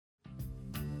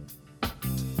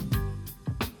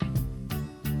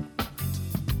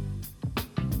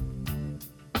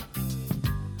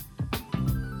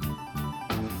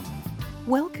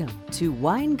Welcome to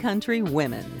Wine Country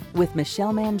Women with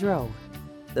Michelle Mandreau,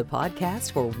 the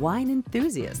podcast for wine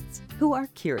enthusiasts who are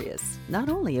curious not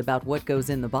only about what goes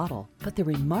in the bottle, but the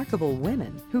remarkable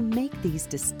women who make these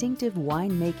distinctive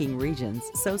wine-making regions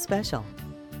so special.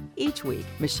 Each week,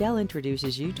 Michelle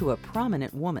introduces you to a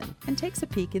prominent woman and takes a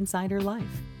peek inside her life.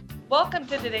 Welcome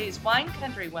to today's Wine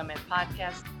Country Women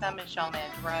podcast. I'm Michelle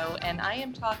Mandreau, and I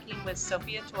am talking with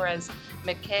Sophia Torres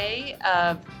McKay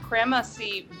of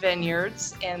Cremacy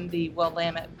Vineyards in the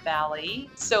Willamette Valley.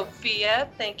 Sophia,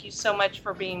 thank you so much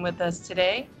for being with us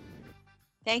today.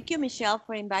 Thank you, Michelle,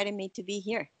 for inviting me to be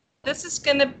here. This is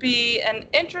going to be an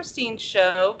interesting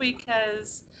show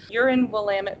because you're in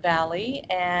Willamette Valley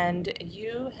and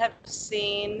you have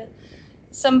seen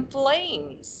some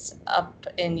flames up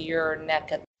in your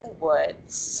neck of the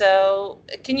woods. So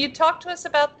can you talk to us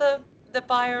about the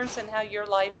fires and how your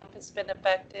life has been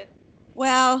affected?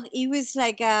 Well, it was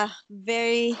like a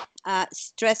very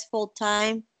stressful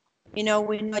time. You know,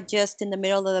 we're not just in the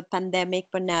middle of the pandemic,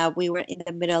 but now we were in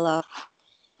the middle of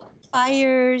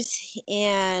fires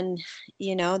and,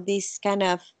 you know, these kind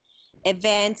of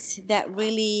events that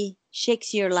really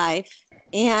shakes your life.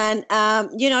 And,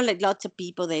 you know, like lots of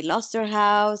people, they lost their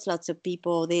house. Lots of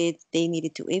people, they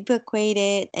needed to evacuate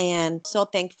it. And so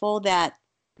thankful that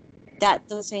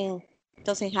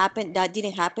doesn't happen. That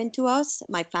didn't happen to us.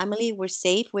 My family, we're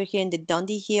safe. We're here in the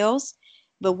Dundee Hills,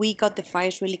 but we got the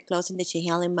fires really close in the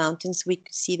Chehalem Mountains. We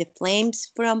could see the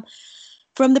flames from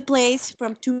the place,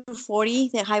 from 240,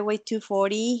 the Highway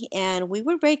 240, and we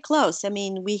were very close. I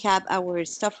mean, we have our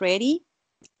stuff ready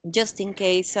just in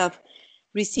case of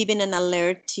receiving an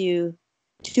alert to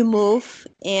move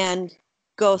and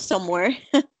go somewhere.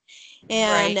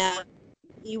 And Right.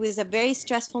 It was a very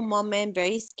stressful moment,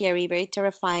 very scary, very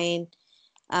terrifying.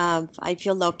 I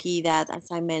feel lucky that, as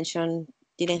I mentioned,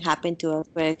 didn't happen to us,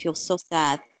 but I feel so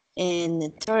sad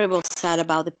and terrible sad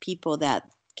about the people that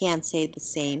can't say the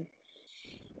same.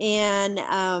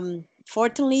 And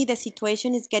fortunately, the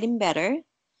situation is getting better.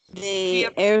 The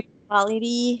air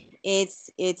quality it's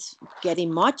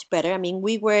getting much better. I mean,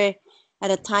 we were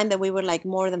at a time that we were like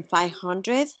more than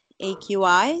 500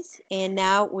 AQIs, and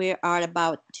now we are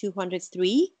about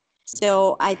 203.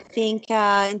 So I think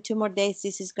in 2 more days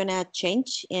this is gonna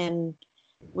change, and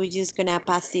we're just gonna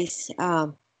pass this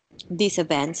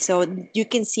event. So you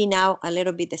can see now a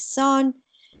little bit the sun.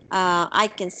 I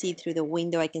can see through the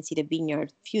window. I can see the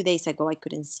vineyard. A few days ago, I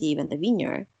couldn't see even the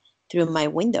vineyard through my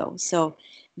window. So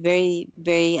very,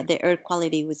 very, the air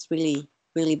quality was really,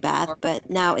 really bad. But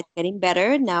now it's getting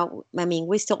better. Now, I mean,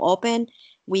 we're still open.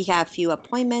 We have few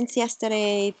appointments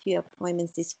yesterday, few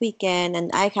appointments this weekend,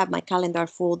 and I have my calendar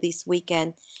full this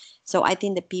weekend. So I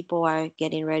think the people are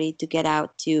getting ready to get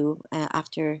out too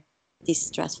after these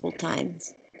stressful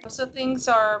times. So things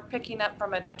are picking up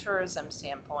from a tourism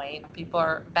standpoint. People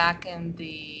are back in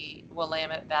the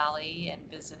Willamette Valley and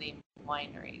visiting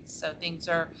wineries. So things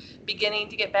are beginning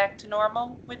to get back to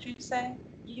normal, would you say?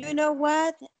 You know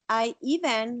what?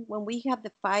 Even when we have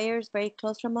the fires very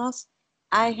close from us,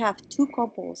 I have 2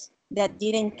 couples that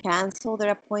didn't cancel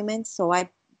their appointments. So I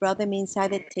brought them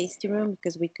inside the tasting room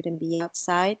because we couldn't be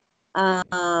outside.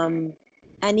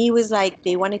 And it was like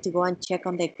they wanted to go and check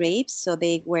on the grapes, so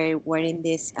they were wearing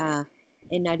this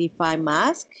N95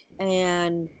 mask,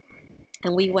 and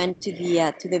we went to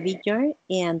the vineyard,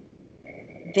 and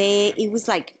it was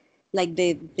like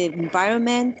the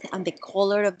environment and the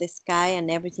color of the sky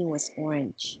and everything was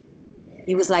orange.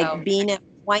 It was like being a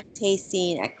wine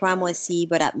tasting at Cremacy,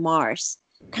 but at Mars,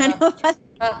 kind of.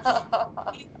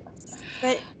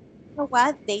 But you know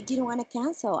what? They didn't want to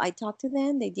cancel. I talked to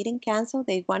them. They didn't cancel.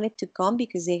 They wanted to come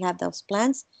because they had those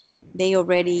plans. They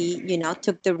already, you know,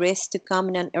 took the risk to come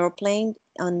in an airplane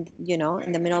on, you know,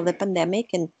 in the middle of the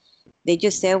pandemic. And they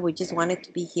just said, we just wanted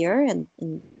to be here and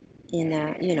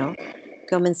you know,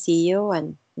 come and see you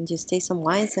and just taste some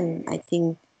wines. And I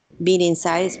think being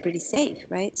inside is pretty safe,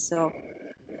 right? So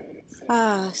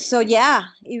yeah,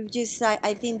 it just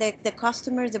I think that the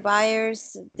customers, the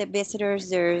buyers, the visitors,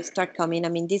 they start coming. I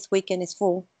mean, this weekend is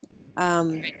full,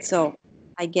 so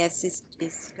I guess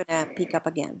it's gonna pick up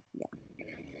again. Yeah.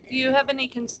 Do you have any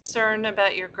concern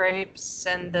about your grapes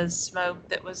and the smoke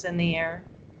that was in the air?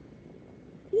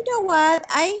 You know what?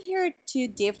 I heard 2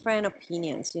 different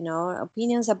opinions. You know,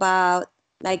 opinions about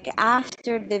like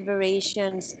after the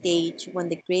variation stage when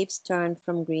the grapes turn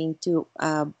from green to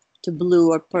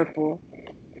blue or purple.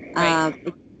 Right.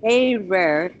 It's very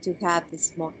rare to have the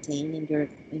smoke taint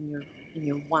in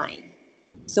your wine.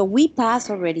 So we pass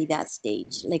already that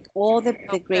stage. Like all the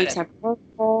grapes are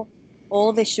purple,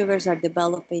 all the sugars are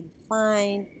developing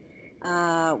fine.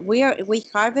 We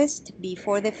harvest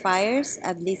before the fires,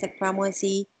 at least at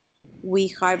Cramoisi. We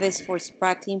harvest for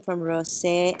sparkling from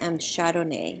Rosé and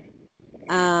Chardonnay.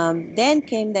 Then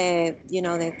came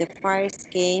the fires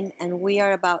came, and we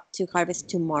are about to harvest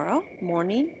tomorrow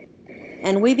morning.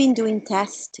 And we've been doing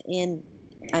tests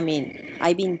I've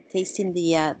been tasting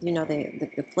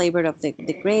the flavor of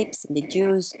the grapes and the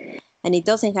juice, and it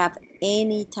doesn't have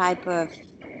any type of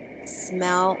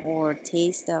smell or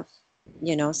taste of,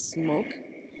 smoke.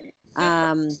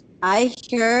 I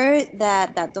heard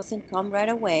that that doesn't come right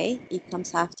away. It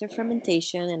comes after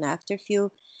fermentation and after a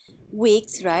few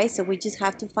weeks, right? So we just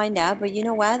have to find out. But you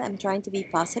know what? I'm trying to be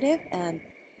positive, and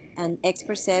an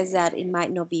expert says that it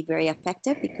might not be very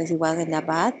effective because it wasn't that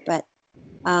bad,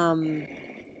 um,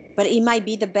 but it might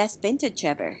be the best vintage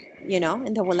ever,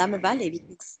 in the Willamette Valley,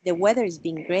 because the weather has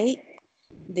been great.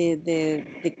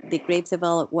 The grapes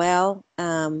develop well.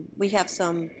 We have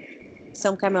some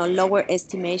kind of lower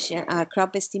estimation,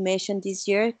 crop estimation this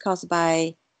year caused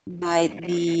by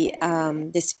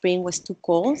the spring was too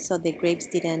cold, so the grapes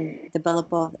didn't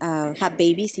develop have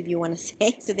babies, if you want to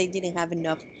say, so they didn't have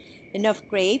enough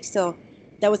grapes. So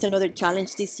that was another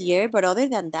challenge this year. But other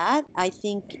than that, I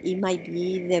think it might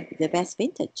be the best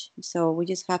vintage. So we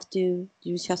just have to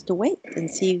wait and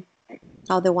see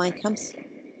how the wine comes.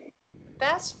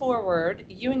 Fast forward,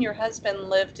 you and your husband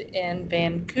lived in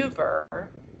Vancouver,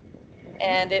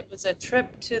 and it was a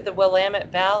trip to the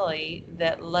Willamette Valley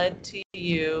that led to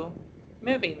you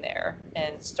moving there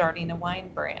and starting a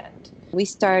wine brand. We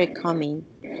started coming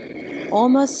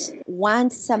almost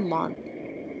once a month,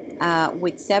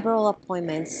 with several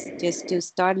appointments, just to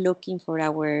start looking for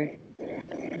our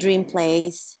dream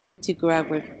place to grow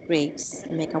our grapes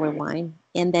and make our wine.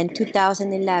 And then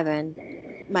 2011,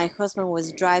 my husband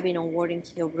was driving on Warden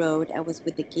Hill Road. I was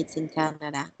with the kids in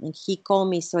Canada, and he called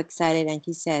me so excited, and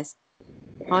he says,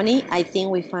 "Honey, I think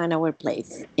we found our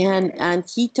place." And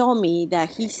he told me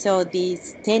that he saw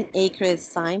this 10 acres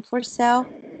sign for sale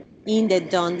in the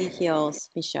Dundee Hills,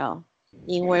 Michelle,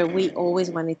 in where we always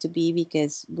wanted to be,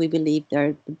 because we believe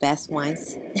they're the best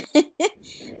wines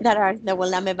that are the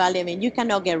Willamette Valley. I mean, you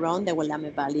cannot get around the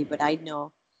Willamette Valley, but I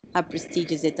know how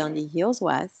prestigious the Dundee Hills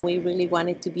was. We really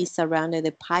wanted to be surrounded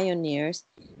the pioneers,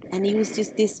 and it was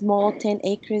just this small 10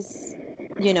 acres,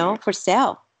 for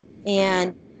sale.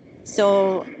 And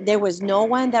so there was no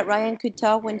one that Ryan could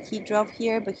talk when he drove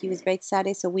here, but he was very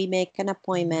excited. So we make an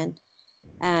appointment,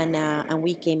 and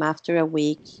we came after a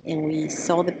week, and we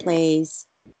saw the place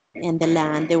and the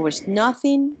land. There was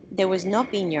nothing. There was no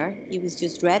vineyard. It was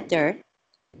just red dirt,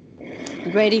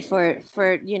 ready for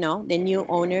the new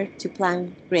owner to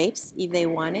plant grapes if they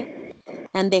wanted.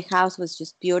 And the house was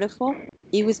just beautiful.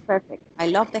 It was perfect. I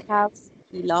loved the house.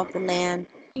 He loved the land.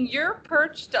 You're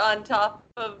perched on top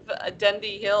of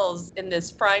Dundee Hills in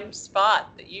this prime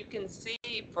spot that you can see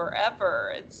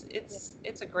forever.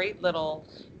 It's a great little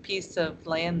piece of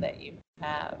land that you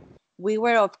have. We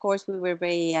were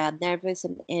very nervous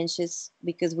and anxious,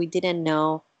 because we didn't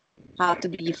know how to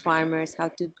be farmers, how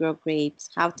to grow grapes,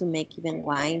 how to make even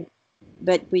wine.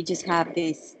 But we just have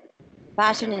this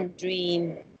passion and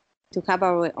dream to have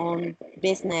our own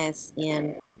business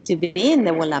and to be in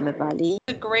the Willamette Valley.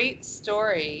 It's a great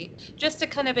story. Just to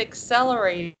kind of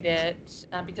accelerate it,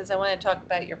 because I want to talk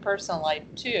about your personal life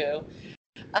too.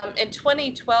 In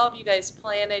 2012, you guys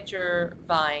planted your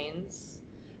vines.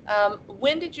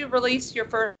 When did you release your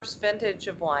first vintage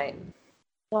of wine?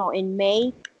 So in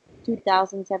May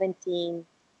 2017,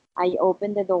 I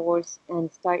opened the doors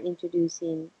and started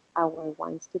introducing our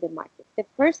wines to the market. The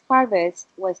first harvest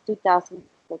was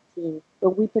 2014,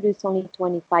 but we produced only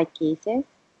 25 cases,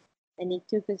 and it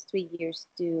took us 3 years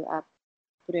to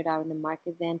put it out in the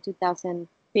market. Then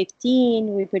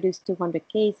 2015, we produced 200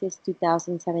 cases.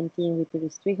 2017, we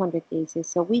produced 300 cases.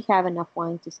 So we have enough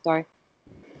wine to start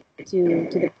to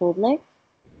the public.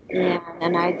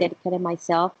 And I dedicated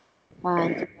myself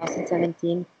in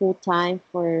 2017 full time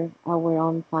for our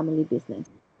own family business.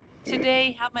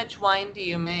 Today, how much wine do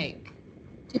you make?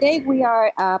 Today we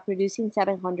are producing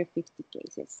 750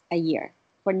 cases a year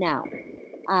for now.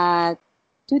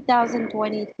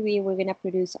 2023 we're gonna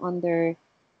produce under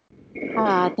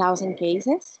 1,000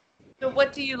 cases. So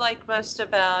what do you like most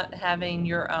about having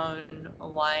your own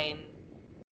wine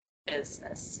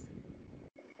business?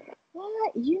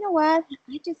 You know what?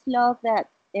 I just love that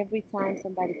every time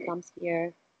somebody comes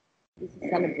here, it's a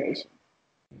celebration.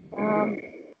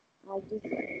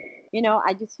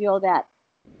 I just feel that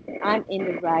I'm in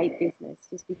the right business,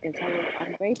 just because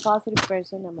I'm a very positive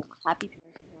person. I'm a happy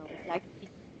person. I always like to be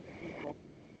with people.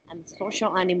 I'm a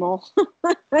social animal.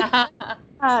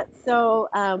 So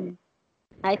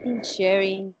I think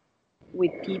sharing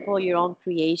with people, your own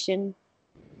creation,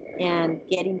 and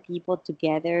getting people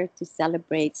together to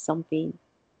celebrate something.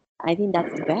 I think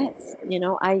that's the best.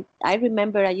 I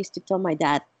remember I used to tell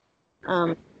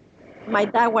um, my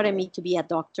dad wanted me to be a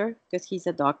doctor because he's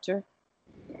a doctor,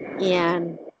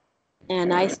 and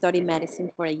I studied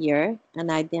medicine for a year,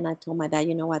 and I told my dad,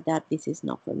 you know what, Dad, this is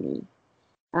not for me.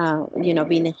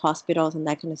 Being in hospitals and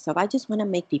that kind of stuff. I just want to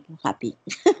make people happy.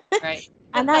 Right.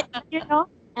 And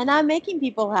and I'm making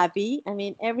people happy. I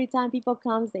mean, every time people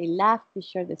comes, they laugh, they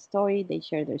share they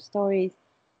share their stories.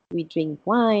 We drink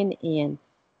wine and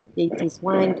they taste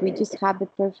wine. I just have the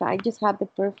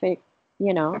perfect,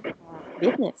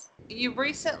 business. You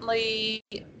recently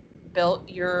built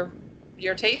your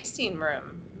tasting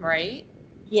room, right?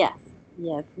 Yes,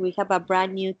 yes. We have a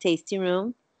brand new tasting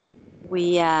room.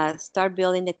 We start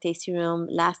building the tasting room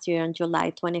last year on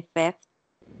July 25th,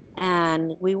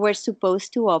 and we were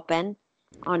supposed to open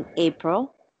on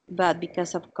April, but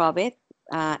because of COVID,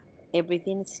 uh,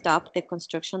 everything stopped. The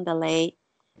construction delay.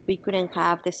 We couldn't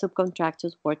have the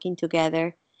subcontractors working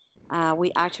together.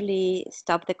 We actually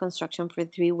stopped the construction for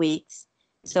 3 weeks,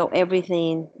 so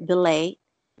everything delayed.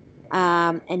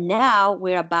 And now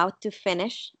we're about to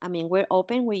finish. I mean, we're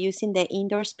open. We're using the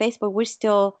indoor space, but we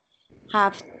still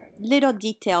have little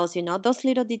details. Those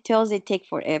little details, they take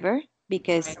forever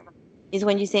because Right. is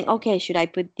when you think, okay, should I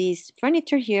put this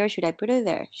furniture here? Should I put it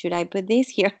there? Should I put this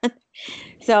here?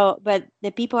 So, but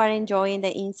the people are enjoying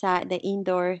the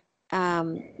indoor,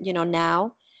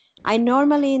 now. I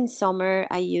normally in summer,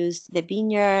 I use the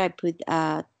vineyard, I put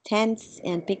tents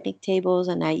and picnic tables,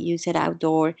 and I use it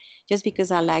outdoor just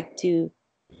because I like to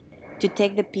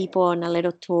take the people on a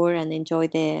little tour and enjoy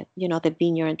the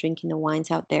vineyard and drinking the wines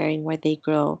out there and where they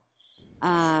grow.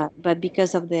 But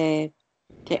because of the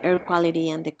air quality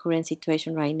and the current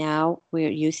situation right now,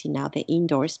 we're using now the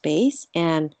indoor space,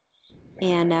 and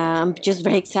I'm just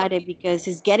very excited because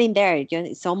it's getting there.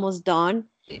 It's almost done.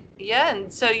 Yeah,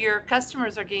 and so your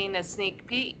customers are getting a sneak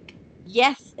peek.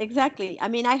 Yes, exactly. I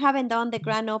mean, I haven't done the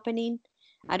grand opening.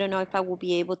 I don't know if I will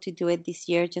be able to do it this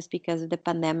year just because of the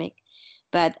pandemic,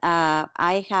 but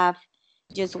I have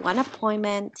just one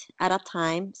appointment at a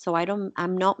time, so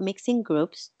I'm not mixing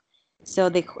groups. So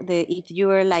if you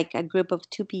are like a group of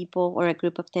 2 people or a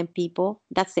group of 10 people,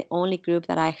 that's the only group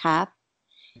that I have,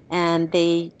 and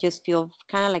they just feel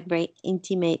kind of like very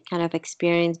intimate kind of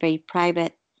experience, very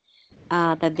private,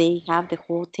 that they have the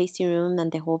whole tasting room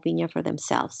and the whole vineyard for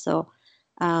themselves. So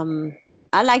um,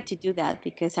 I like to do that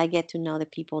because I get to know the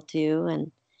people too, and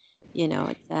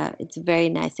it's a very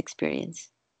nice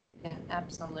experience. Yeah,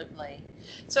 absolutely.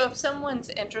 So if someone's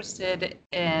interested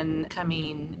in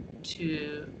coming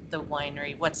to the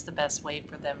winery, what's the best way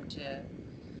for them to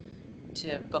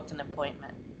book an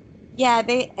appointment? Yeah,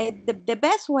 the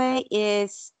best way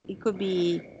is it could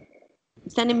be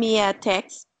sending me a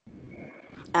text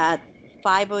at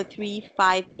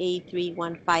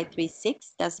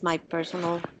 503-583-1536. That's my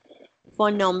personal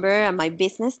phone number and my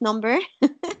business number.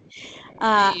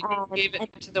 uh, You gave and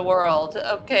it to the world.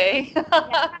 Okay.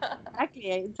 Yeah, exactly.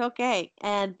 It's okay.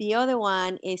 And the other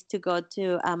one is to go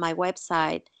to my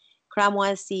website,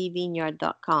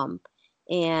 cramoisyvineyard.com.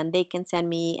 And they can send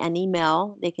me an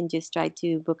email. They can just try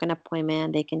to book an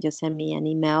appointment. They can just send me an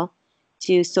email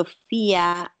to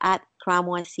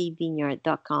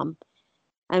sophia@cramoisyvineyard.com.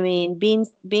 I mean,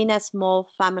 being a small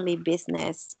family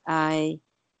business, I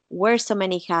wear so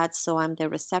many hats. So I'm the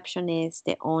receptionist,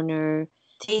 the owner,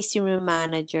 tasting room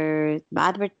manager,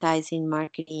 advertising,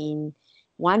 marketing,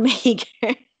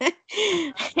 winemaker,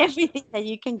 everything that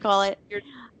you can call it. You're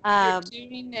you're Um,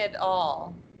 doing it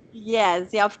all. yes,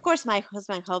 yeah. Of course, my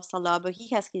husband helps a lot, but he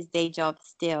has his day job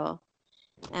still,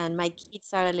 and my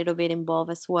kids are a little bit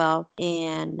involved as well.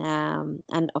 And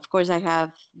of course, I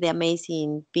have the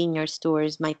amazing vineyard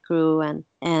stores, my crew, and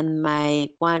my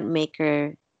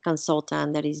winemaker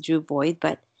consultant that is Drew Boyd.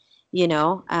 But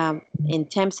in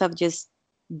terms of just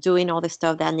doing all the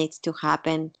stuff that needs to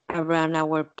happen around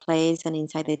our place and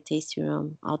inside the tasting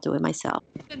room, I'll do it myself.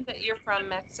 Given that you're from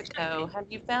Mexico, have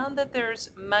you found that there's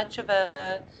much of a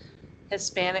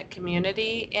Hispanic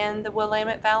community in the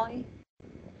Willamette Valley?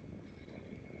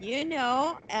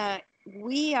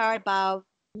 We are about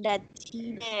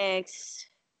Latinx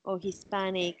or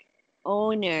Hispanic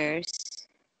owners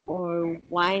or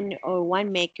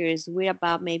winemakers. We're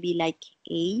about maybe like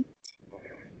 8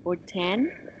 or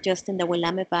 10 just in the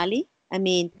Willamette Valley. I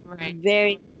mean, Right.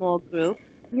 very small group.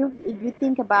 If you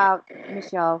think about,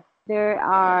 Michelle, there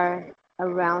are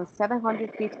around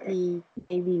 750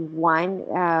 maybe wine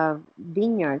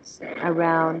vineyards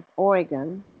around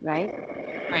Oregon, right?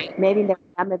 Right. Maybe in the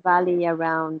Willamette Valley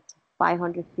around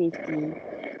 550.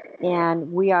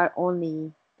 and we are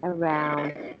only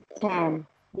around 10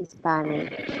 Hispanic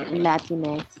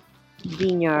Latinx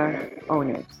vineyard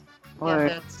owners, Yeah, or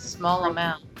that's a small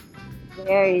amount.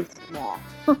 very small.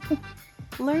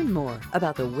 Learn more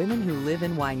about the women who live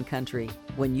in wine country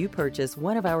when you purchase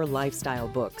one of our lifestyle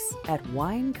books at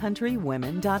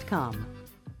winecountrywomen.com.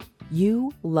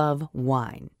 You love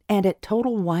wine, and at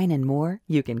Total Wine & More,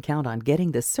 you can count on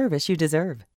getting the service you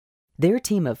deserve. Their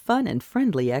team of fun and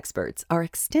friendly experts are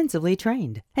extensively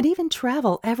trained and even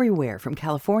travel everywhere from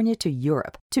California to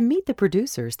Europe to meet the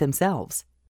producers themselves.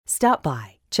 Stop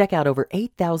by, check out over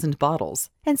 8,000 bottles,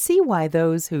 and see why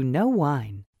those who know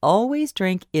wine always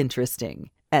drink interesting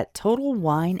at Total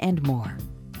Wine & More.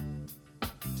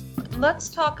 Let's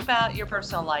talk about your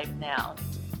personal life now.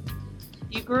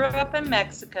 You grew up in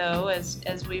Mexico,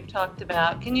 as we've talked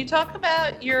about. Can you talk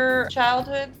about your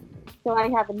childhood? So I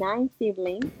have 9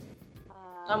 siblings.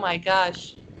 Oh my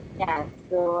gosh. Yeah,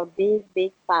 so a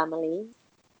big family.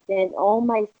 Then all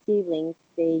my siblings,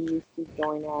 they used to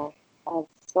join a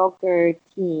soccer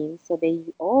team. So we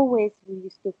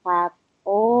used to have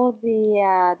all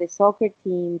the soccer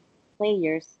team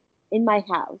players in my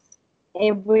house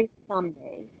every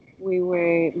Sunday.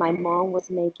 My mom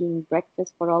was making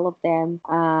breakfast for all of them.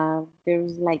 There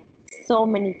was like so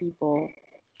many people.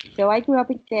 So I grew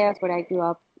up in chaos, but I grew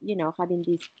up, having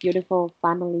these beautiful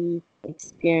family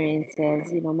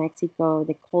experiences. Mexico,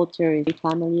 the culture is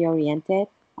family oriented,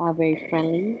 very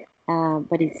friendly,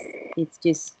 but it's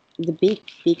just the big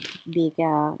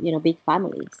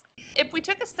families. If we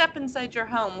took a step inside your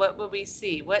home, what would we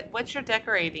see? What's your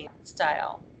decorating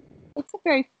style? It's a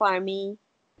very farmy,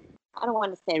 I don't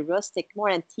want to say rustic, more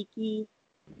antique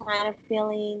kind of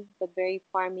feeling, but very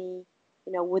farmy,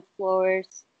 wood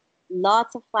floors,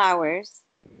 lots of flowers.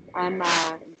 I'm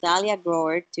a dahlia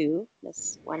grower too.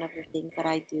 That's one of the things that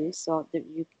I do. So that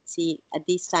you can see at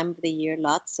this time of the year,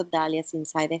 lots of dahlias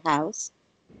inside the house.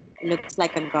 It looks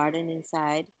like a garden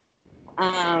inside.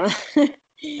 Um, That's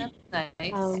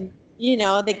nice.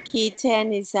 the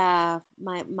kitchen is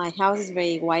my house is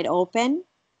very wide open,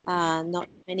 not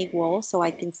many walls, so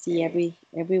I can see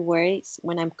everywhere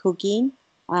when I'm cooking.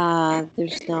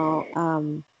 There's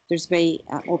very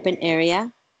open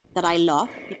area that I love,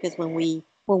 because when we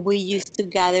used to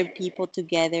gather people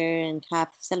together and have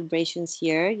celebrations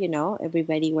here,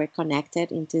 everybody were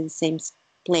connected into the same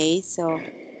place. So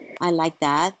I like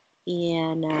that,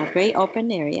 and very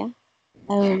open area.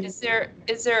 Is there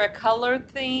a color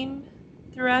theme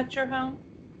throughout your home?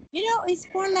 It's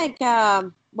more like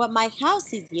my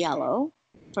house is yellow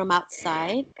from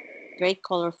outside, very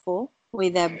colorful,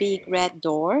 with a big red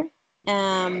door,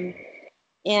 um,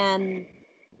 and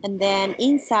then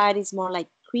inside is more like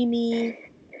creamy,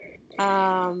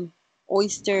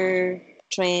 oyster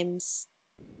trims.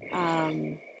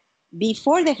 Um,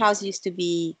 Before, the house used to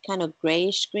be kind of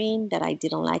grayish green, that I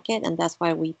didn't like it, and that's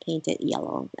why we painted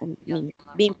yellow. I mean,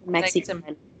 being from Mexico,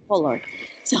 color,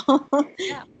 so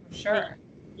Yeah, for sure.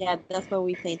 yeah, that's what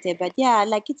we painted. But yeah,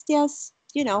 like it's just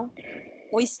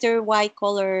oyster white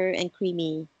color and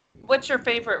creamy. What's your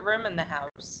favorite room in the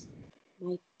house?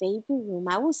 My favorite room,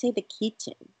 I will say the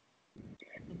kitchen.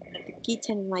 The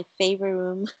kitchen is my favorite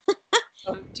room.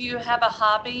 Do you have a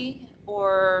hobby,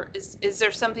 or is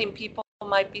there something people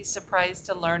might be surprised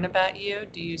to learn about you?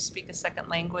 Do you speak a second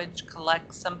language,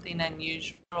 collect something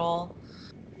unusual?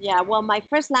 Yeah, well, my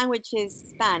first language is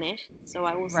Spanish, so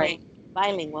I will Right. say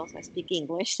bilingual, so I speak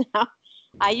English now.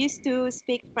 I used to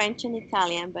speak French and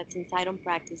Italian, but since I don't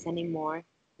practice anymore,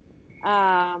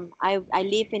 I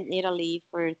lived in Italy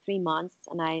for 3 months,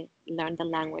 and I learned the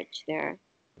language there.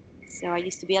 So I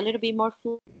used to be a little bit more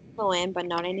fluent, but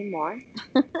not anymore.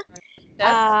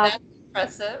 That's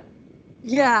impressive.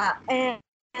 Yeah, and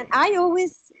I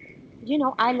always,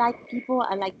 I like people,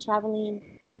 I like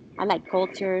traveling, I like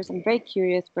cultures. I'm a very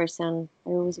curious person. I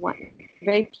always want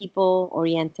very people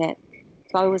oriented.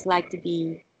 So I always like to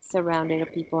be surrounded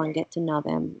of people and get to know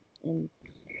them. And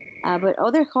but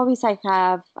other hobbies I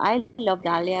love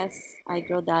dahlias. I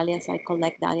grow dahlias. I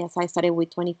collect dahlias. I started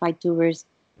with 25 tubers,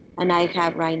 and I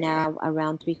have right now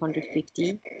around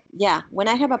 350. Yeah, when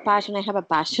I have a passion, I have a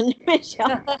passion,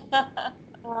 Michelle.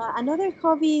 Another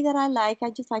hobby that I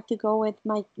just like to go with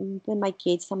my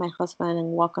kids and my husband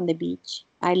and walk on the beach.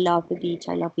 I love the beach.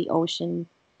 I love the ocean.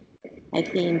 I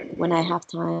think when I have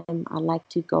time, I like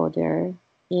to go there.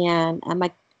 And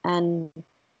and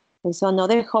so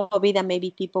another hobby that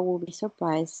maybe people will be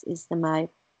surprised is that my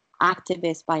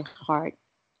activist by heart.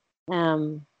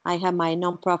 I have my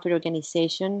nonprofit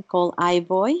organization called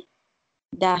iVoy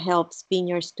that helps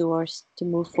vineyard stewards to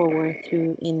move forward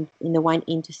in the wine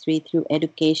industry through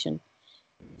education.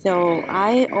 So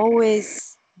I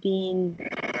always being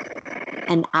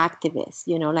an activist.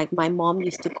 Like my mom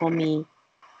used to call me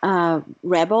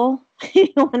rebel,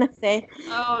 you want to say.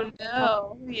 Oh,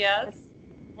 no. Yes.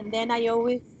 And then I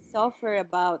always suffer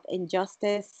about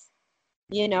injustice,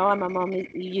 and my mom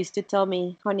used to tell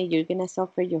me, honey, you're going to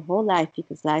suffer your whole life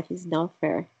because life is not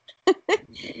fair.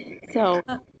 So,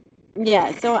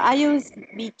 yeah, so I always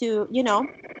be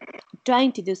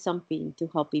trying to do something to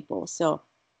help people. So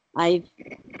I've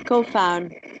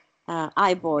co-found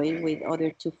iBoy with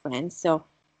other two friends. So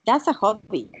that's a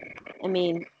hobby. I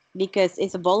mean, because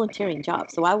it's a volunteering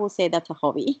job. So I will say that's a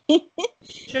hobby.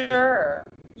 Sure.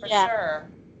 For sure.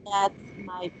 That's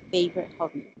my favorite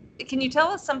hobby. Can you tell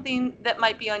us something that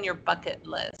might be on your bucket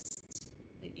list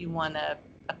that you want to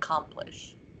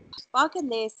accomplish? Bucket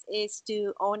list is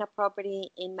to own a property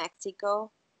in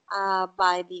Mexico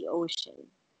by the ocean.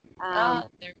 There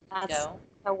you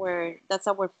go. That's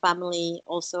our family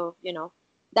also,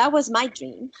 that was my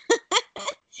dream.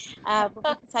 But we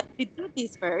decided to do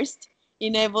this first,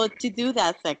 able to do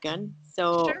that second.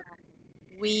 So sure.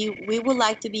 we would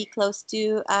like to be close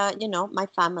to, my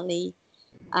family,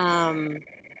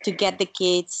 to get the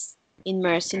kids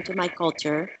immersed into my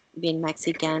culture. Being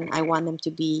Mexican, I want them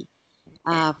to be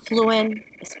fluent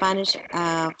in Spanish.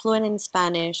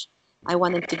 I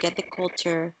want them to get the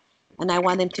culture, and I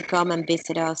want them to come and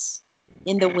visit us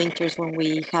in the winters when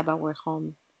we have our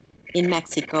home in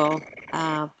Mexico,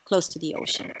 close to the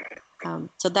ocean.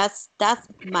 So that's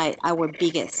our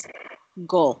biggest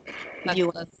goal.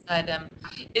 Item.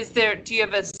 Do you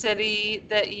have a city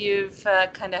that you've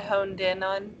kind of honed in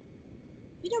on?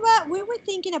 You know what? We were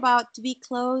thinking about to be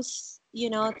close,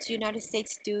 to United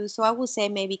States too. So I would say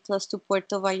maybe close to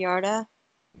Puerto Vallarta.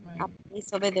 Right.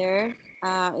 It's over there.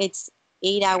 It's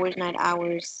 8 hours, 9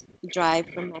 hours drive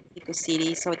from Mexico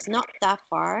City. So it's not that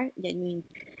far. I mean,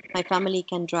 my family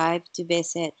can drive to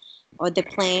visit, or the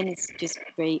plane is just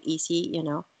very easy,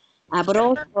 But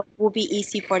also it will be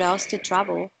easy for us to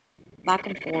travel back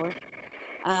and forth.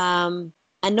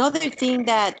 Another thing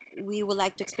that we would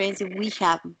like to experience, if we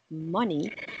have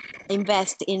money,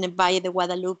 invest in Valle de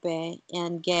Guadalupe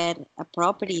and get a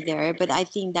property there. But I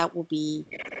think that will be,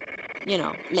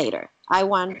 later. I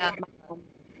want my home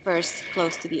first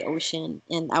close to the ocean,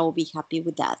 and I will be happy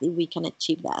with that if we can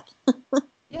achieve that.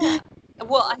 Yeah.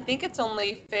 Well, I think it's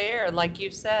only fair. Like you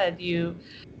said, you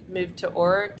moved to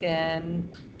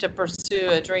Oregon to pursue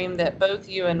a dream that both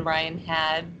you and Ryan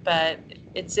had, but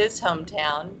it's his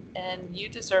hometown, and you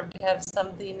deserve to have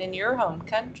something in your home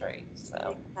country.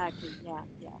 So exactly, yeah.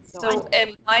 So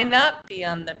and why not be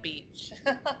on the beach?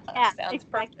 Yeah, sounds exactly.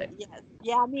 perfect. Yes,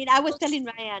 yeah. I mean, I was telling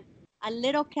Ryan, a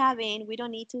little cabin. We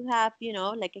don't need to have,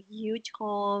 like a huge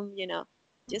home.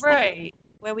 Just right.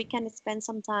 where we can spend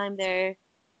some time there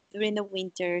during the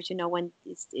winters. When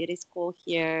it is cold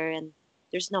here and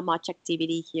there's not much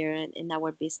activity here in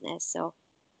our business, so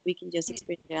we can just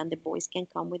experience it, and the boys can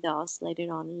come with us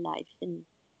later on in life, and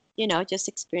just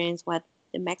experience what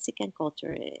the Mexican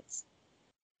culture is.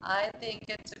 I think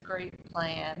it's a great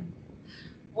plan.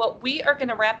 Well, we are going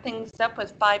to wrap things up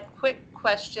with 5 quick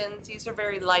questions. These are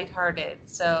very lighthearted,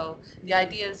 so the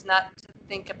idea is not to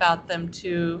think about them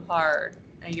too hard.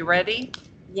 Are you ready?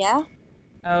 Yeah.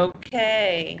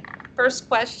 Okay. First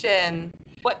question.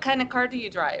 What kind of car do you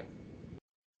drive?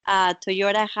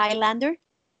 Toyota Highlander.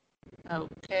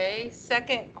 Okay.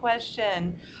 Second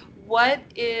question. What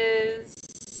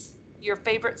is your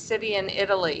favorite city in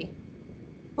Italy?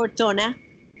 Ortona.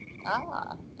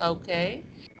 Ah, okay.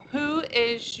 Who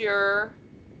is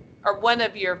one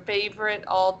of your favorite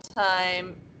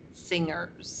all-time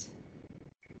singers?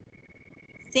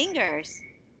 Singers.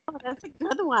 Oh, that's a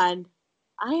good one.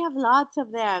 I have lots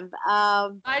of them.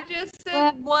 I just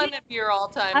said one of your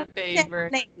all-time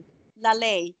favorites.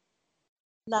 Lale.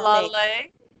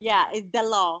 Yeah, it's the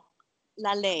law.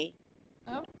 Lale.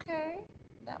 Okay.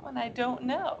 That one I don't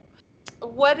know.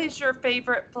 What is your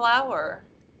favorite flower?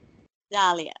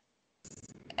 Dahlia.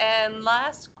 And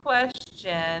last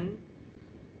question.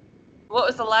 What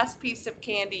was the last piece of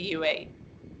candy you ate?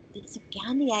 Piece of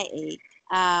candy I ate.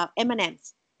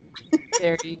 M&M's.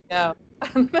 There you go.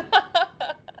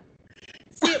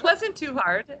 See, it wasn't too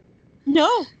hard.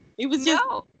 No, it was just.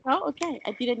 No. Oh, okay.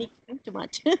 I didn't need to think too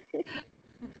much.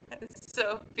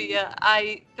 Sophia,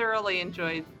 I thoroughly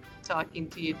enjoyed talking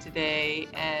to you today,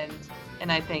 and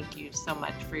I thank you so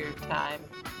much for your time.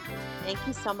 Thank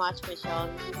you so much, Michelle.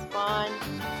 It was fun.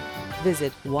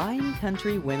 Visit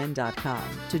winecountrywomen.com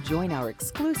to join our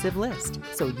exclusive list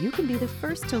so you can be the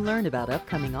first to learn about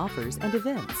upcoming offers and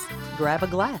events. Grab a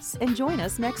glass and join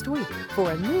us next week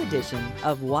for a new edition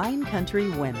of Wine Country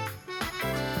Women.